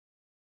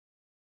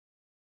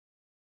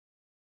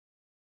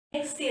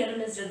Next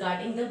theorem is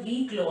regarding the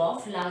weak law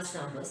of large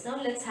numbers.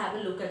 Now let's have a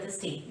look at the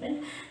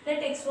statement.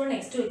 Let x1,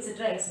 x2,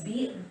 etc.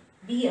 xb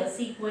be a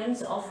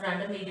sequence of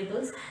random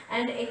variables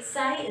and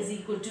xi is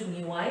equal to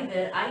mu I,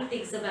 where I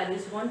takes the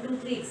values 1, 2,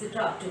 3,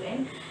 etc. up to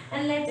n,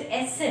 and let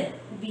Sn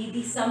be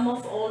the sum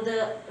of all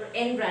the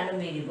n random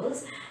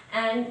variables,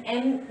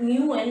 and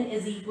mu n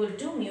is equal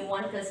to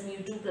mu1 plus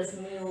mu2 plus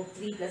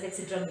mu3 plus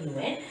etc. mu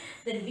n.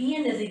 Then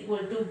Vn is equal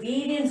to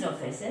variance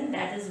of Sn,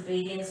 that is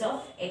variance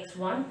of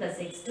x1 plus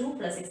x2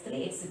 plus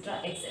x3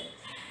 etc. xn,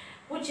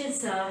 which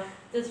is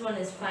this one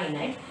is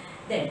finite.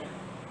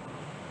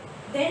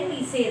 Then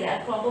we say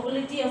that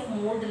probability of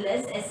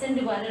modulus Sn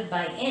divided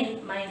by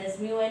n minus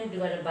mu n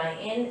divided by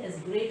n is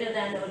greater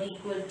than or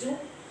equal to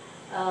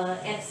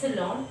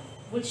epsilon,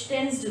 which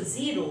tends to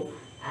 0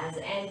 as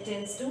n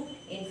tends to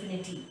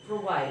infinity,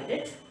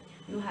 provided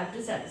you have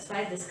to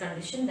satisfy this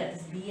condition, that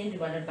is Bn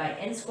divided by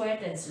n square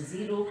tends to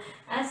 0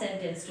 as n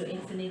tends to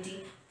infinity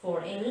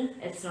for any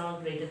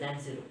epsilon greater than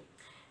 0.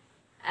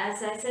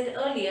 As I said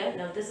earlier,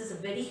 now this is a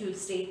very huge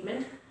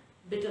statement,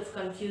 bit of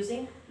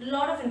confusing,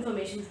 lot of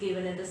information is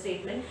given in the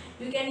statement.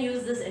 You can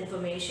use this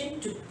information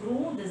to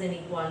prove this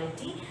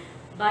inequality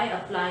by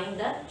applying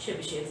the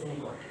Chebyshev's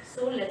inequality.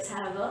 So let's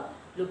have a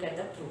look at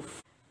the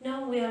proof.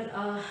 Now we have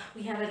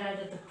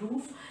arrived at the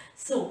proof.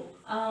 So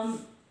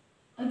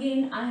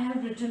again, I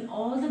have written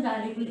all the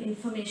valuable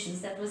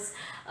informations that was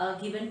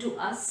given to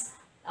us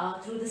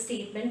through the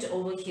statement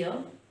over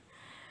here.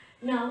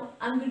 Now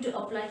I'm going to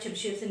apply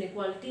Chebyshev's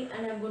inequality,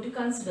 and I'm going to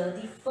consider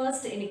the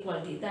first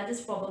inequality, that is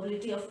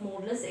probability of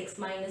modulus x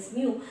minus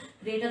mu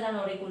greater than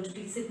or equal to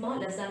t sigma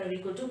less than or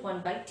equal to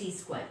 1 by t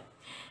square.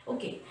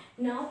 Okay,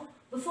 now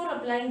before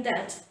applying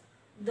that,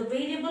 the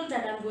variable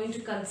that I'm going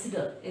to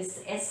consider is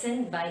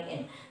Sn by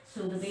n.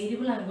 So the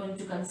variable I'm going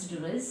to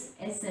consider is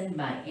Sn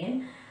by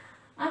n.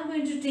 I'm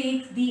going to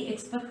take the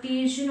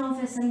expectation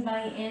of Sn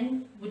by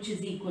n, which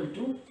is equal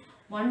to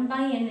 1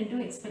 by n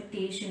into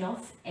expectation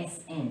of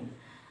Sn.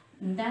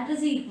 That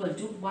is equal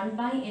to 1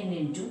 by n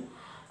into,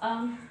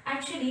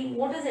 actually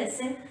what is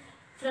Sn?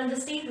 From the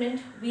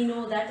statement we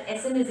know that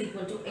Sn is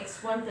equal to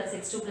x1 plus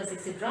x2 plus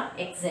etc.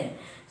 xn.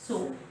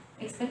 So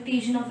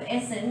expectation of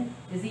Sn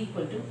is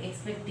equal to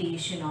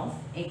expectation of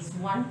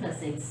x1 plus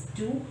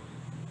x2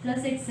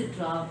 plus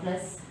etc.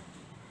 plus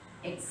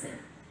xn.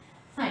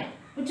 Fine,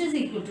 which is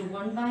equal to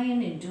 1 by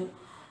n into,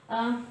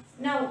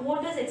 now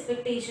what is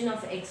expectation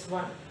of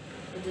x1?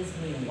 It is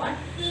mu1.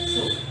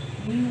 So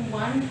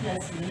mu1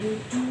 plus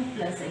mu2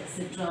 plus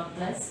etc.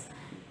 plus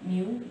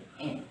mu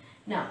n.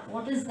 Now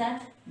what is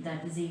that?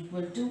 That is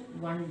equal to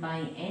 1 by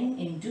n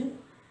into,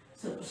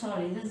 so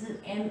sorry, this is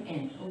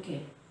mn,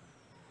 okay,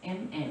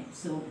 mn.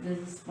 So this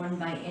is 1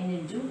 by n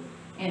into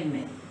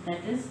mn.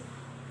 That is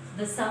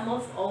the sum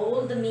of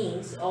all the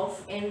means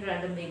of n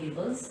random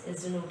variables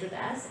is denoted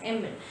as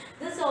mn.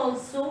 This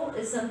also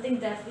is something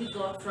that we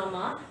got from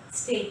our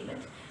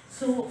statement.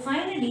 So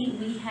finally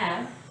we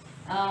have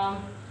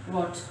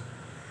what?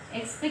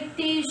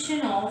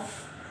 Expectation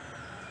of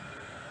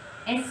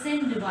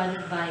Sn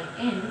divided by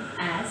n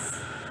as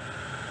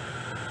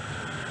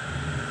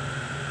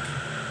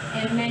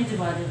mn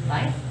divided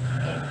by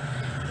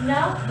n.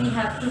 Now we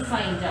have to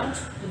find out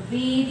the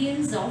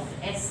variance of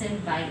Sn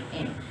by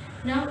n.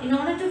 Now in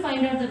order to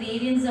find out the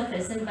variance of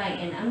Sn by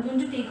n, I am going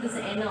to take this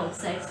n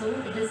outside, so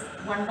it is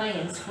 1 by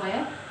n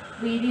square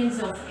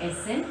variance of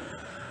Sn,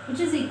 which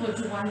is equal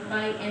to 1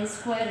 by n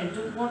square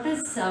into, what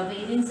is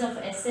variance of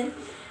Sn?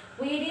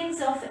 Variance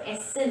of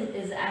Sn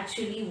is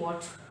actually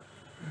what?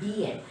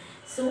 Bn.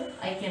 So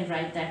I can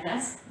write that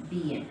as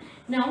Bn.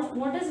 Now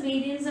what is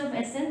variance of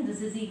Sn?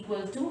 This is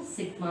equal to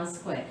sigma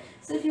square.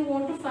 So if you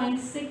want to find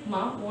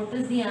sigma, what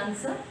is the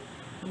answer?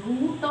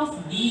 Root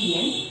of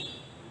Bn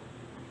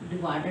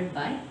divided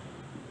by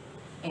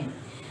n.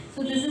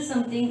 So this is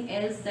something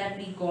else that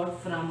we got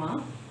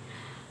from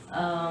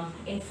our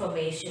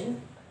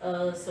information.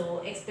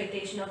 So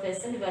expectation of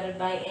Sn divided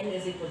by n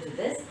is equal to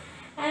this,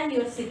 and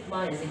your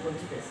sigma is equal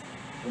to this.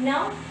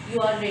 Now you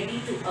are ready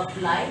to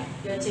apply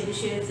your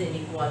Chebyshev's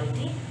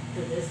inequality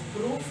to this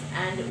proof,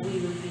 and we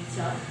will reach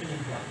our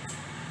inequality.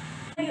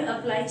 When you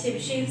apply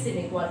Chebyshev's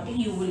inequality,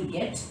 you will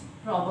get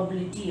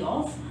probability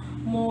of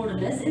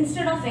modulus.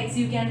 Instead of x,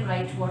 you can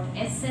write what?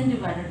 Sn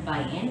divided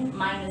by n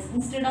minus,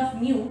 instead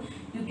of mu,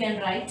 you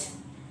can write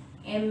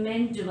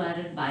mn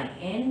divided by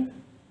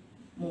n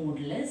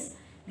modulus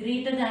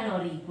greater than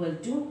or equal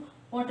to,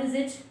 what is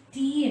it?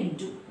 T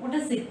into, what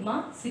is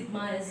sigma?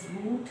 Sigma is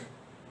root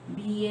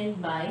Bn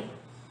by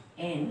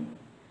n,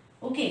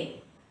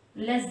 okay,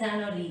 less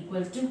than or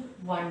equal to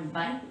 1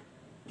 by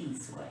t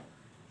square.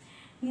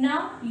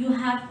 Now you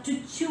have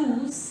to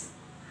choose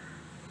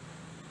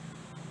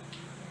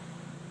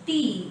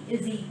t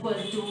is equal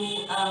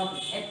to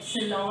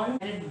epsilon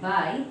divided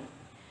by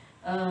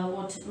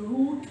what?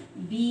 Root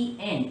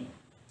Bn,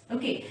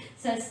 okay,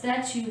 such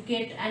that you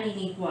get an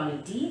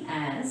inequality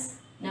as,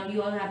 now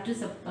you all have to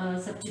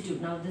substitute.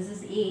 Now this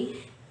is a,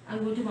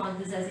 I'm going to mark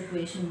this as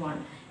equation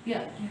 1.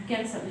 Yeah,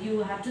 you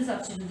have to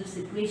substitute this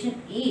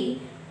equation a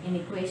in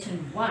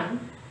equation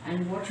 1,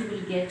 and what you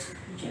will get,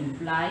 which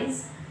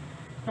implies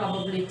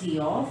probability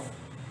of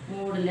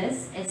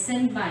modulus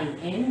Sn by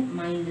n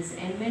minus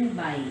Mn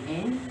by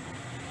n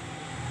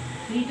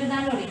greater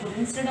than or equal,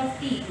 instead of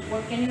t,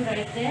 what can you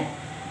write there?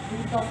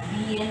 Root of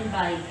Bn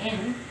by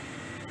n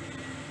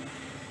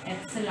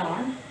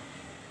epsilon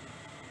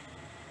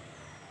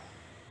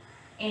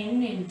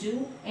n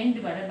into n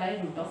divided by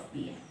root of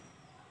Bn.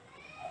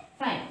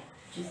 Fine.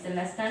 Which is the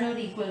less than or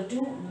equal to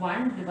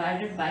 1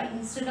 divided by,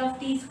 instead of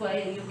t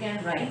square you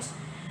can write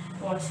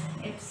what?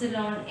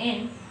 Epsilon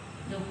n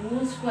the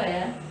whole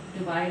square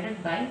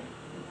divided by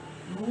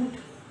root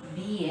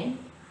Bn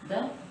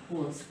the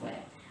whole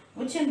square,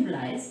 which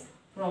implies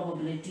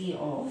probability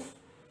of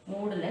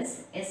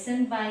modulus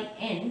Sn by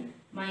n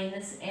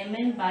minus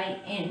Mn by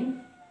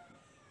n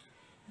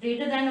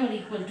greater than or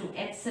equal to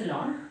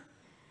epsilon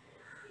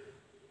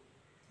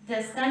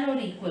less than or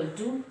equal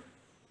to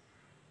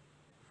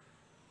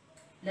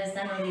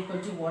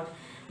what?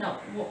 Now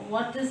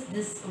what is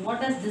this?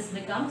 What does this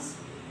becomes?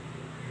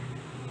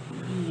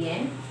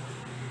 Bn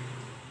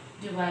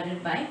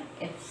divided by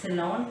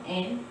epsilon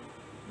n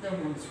the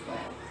whole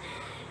square.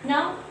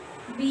 Now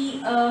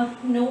we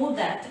know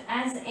that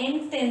as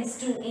n tends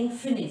to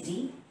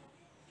infinity,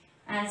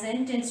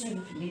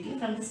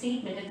 from the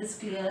statement it is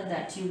clear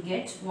that you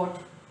get what?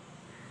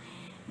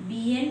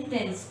 Bn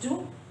tends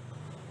to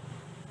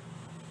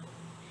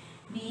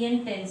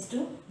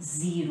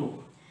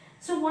 0.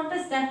 So what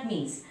does that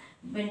mean?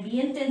 When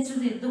Bn tends to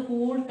 0, the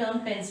whole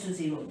term tends to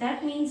 0.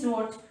 That means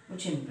what?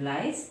 Which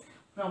implies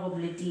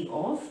probability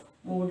of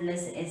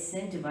modulus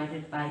Sn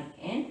divided by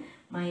n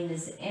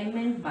minus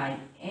Mn by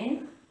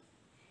n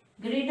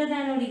greater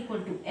than or equal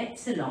to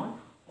epsilon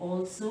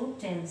also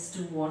tends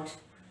to what?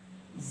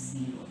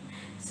 0.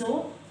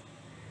 So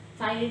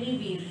finally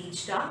we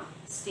reached our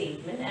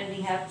statement and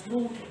we have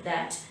proved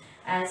that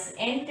as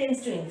n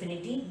tends to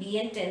infinity,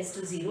 Bn tends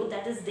to 0.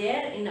 That is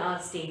there in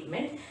our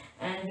statement,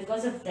 and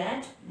because of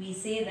that we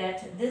say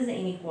that this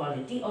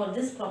inequality or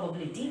this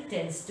probability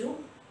tends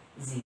to